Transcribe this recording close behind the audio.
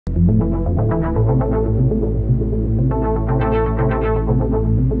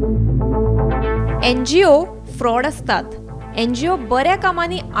NGO fraud असतात. NGO बऱ्या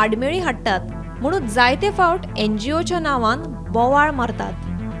कामांनी आडमेळी हाडटात म्हणून जायते फावट NGOच्या नावान बोवाळ मारतात.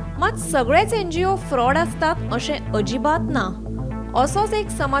 मात सगळेच NGO फ्रॉड असतात अशें अजिबात ना. असोच एक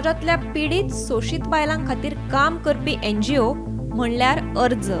समाजातल्या पीडित शोषित बायलां खातीर काम करपी NGO म्हणल्यार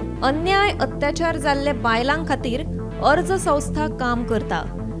अर्ज. अन्याय अत्याचार जाल्ले बायलां खातीर अर्ज संस्था काम करता.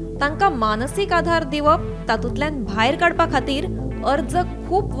 तांकां मानसीक आधार दिवप तातूंतल्यान भायर काडपा खातीर अर्ज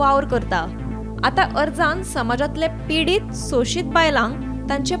खूब वावर करता. आता अर्जान समाजातले पीडित शोषित बायलांक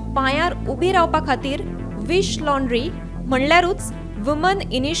तांचे पांयार उबी रावपा खातीर wish laundry म्हणल्यारूच woman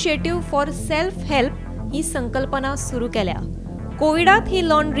initiative for self help ही संकल्पना सुरू केल्या. कोविडात ही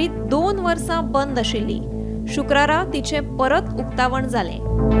लॉन्ड्री 2 वर्सां बंद आशिल्ली. शुक्रारा तिचे परत उक्तावण जालें.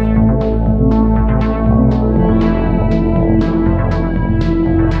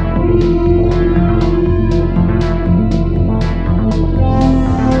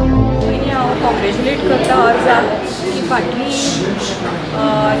 कॉंग्रॅच्युलेट करता अर्जाक की फाटली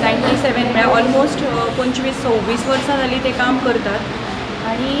 97 म्हळ्यार ऑलमोस्ट 25-26 वर्सां जालीं ते काम करतात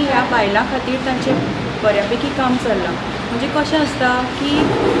आनी ह्या बायलां खातीर तांचें बऱ्यापैकी काम चल्लां. म्हणजे कशें आसता की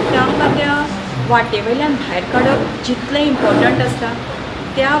तांकां त्या वाटे वयल्यान भायर काडप जितलें इम्पॉर्टंट आसता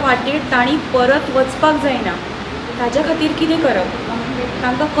त्या वाटेर तांणी परत वचपाक जायना. ताच्या खातीर कितें करप,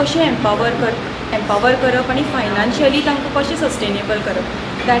 तांकां कशें एम्पावर करप आनी फायनान्शियली तांकां कशें सस्टेनेबल करप,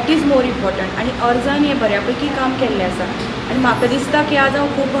 दॅट इज मोर इम्पॉर्टंट. आनी अर्जान हें बऱ्यापैकी काम केल्लें आसा आनी म्हाका दिसता की आज हांव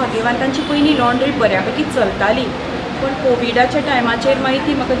खूब भाग्यवान. तांची पयलीं लॉन्ड्री बऱ्यापैकी चलताली पूण कोविडाच्या टायमाचेर मागीर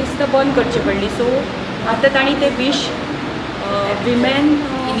ती म्हाका दिसता बंद करची पडली. सो आतां तांणी ते wish women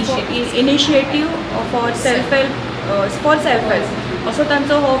initiative for self help असो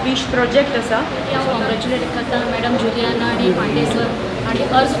तांचो हो विश प्रोजेक्ट आसा. कॉंग्रॅच्युलेट करता मॅडम जुलियाना आणि पांडे सर आणि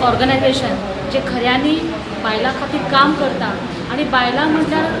अर्ज ऑर्गनायझेशन जे खऱ्यांनी बायलां खातीर काम करता. आणि बायलां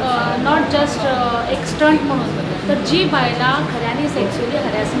म्हटल्यार नॉट जस्ट एक स्टंट म्हणून, तर जी बायलां खऱ्यांनी सेक्शुअली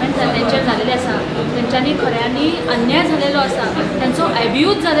हॅरेसमेंट तेंचेर जालेली आसा, तेंच्यांनी खऱ्यांनी अन्याय जालेलो आसा, तेंचो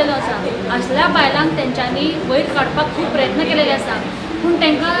एब्यूज जालेलो आसा, असल्या बायलांक तेंच्यांनी वयर काडपाक खूब प्रयत्न केलेले आसा. पूण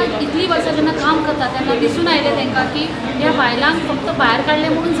तांकां इतली वर्सां जेन्ना काम करता तेन्ना दिसून आयलें तांकां की ह्या बायलांक फक्त भायर काडलें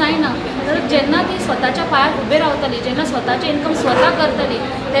म्हणून जायना. तर जेन्ना ती स्वताच्या पांयार उबे रावतली, जेन्ना स्वताचें इनकम स्वता करतली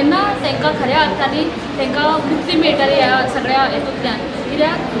तेन्ना तांकां खऱ्या अर्थांनी तांकां मुक्ती मेळटली ह्या सगळ्या हेतूंतल्यान.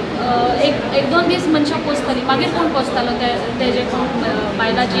 कित्याक एक 2 दीस मनशां पोसतली, मागीर कोण पोसतालो ते जे कोण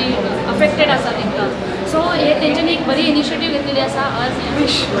बायलां जी अफेक्टेड आसा तांकां. सो हे तेंच्यांनी एक बरी इनिशिएटीव घेतलेली आसा. अर्ज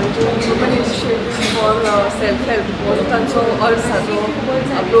विश म्हणजे woman initiative for self help हो तांचो अर्ज हाजो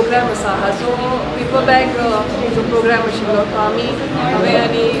प्रोग्राम आसा. हाजो पेपर बॅग जो प्रोग्राम आशिल्लो तो आमी हांवें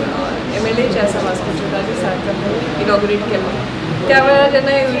आनी MLA जे आसा वास्कोचे ताजे सारकें इनॉग्रेट केलो. त्या वेळार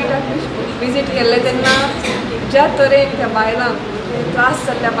जेन्ना युनिटाक विजीट केल्लें तेन्ना ज्या तरेन त्या बायलांक त्रास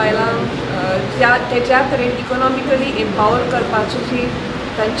जाल्ल्या बायलांक ज्या तरेन इकॉनॉमिकली एम्पावर करपाची जी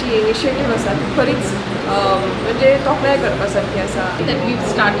तांची इनिशिएटिव्ह आसा ती खरीच म्हणजे तोखणाय करपा सारकी आसा. That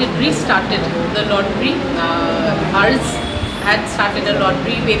we've restarted the laundry. ARZ had started a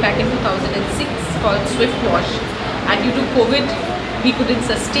laundry way back in 2006 called Swift Wash, and due to COVID we couldn't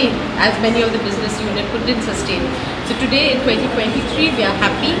sustain, as many of the business unit couldn't sustain. So today in 2023 we are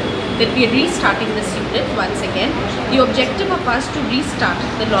happy that we are restarting this unit once again. The objective of us to restart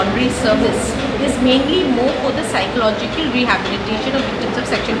the laundry service is mainly more for the psychological rehabilitation of victims of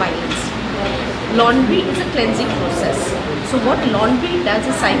sexual violence. Laundry is a cleansing process. So what laundry does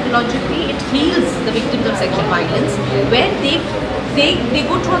is psychologically it heals the victims of sexual violence, where they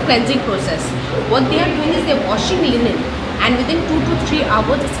go through a cleansing process. What they are doing is they are washing linen, and within 2 to 3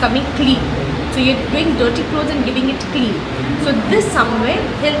 hours it's coming clean. So you're doing dirty clothes and giving it clean. So this somewhere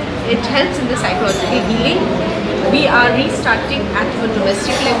it helps in the psychological healing. We are restarting at the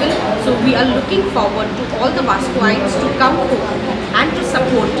domestic level. So we are looking forward to all the Vascoites to come home and to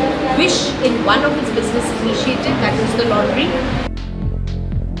support Wish in one of its business initiative, that is the laundry.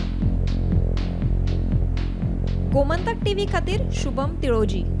 Gomantak TV खातीर शुभम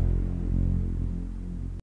तिळोजी.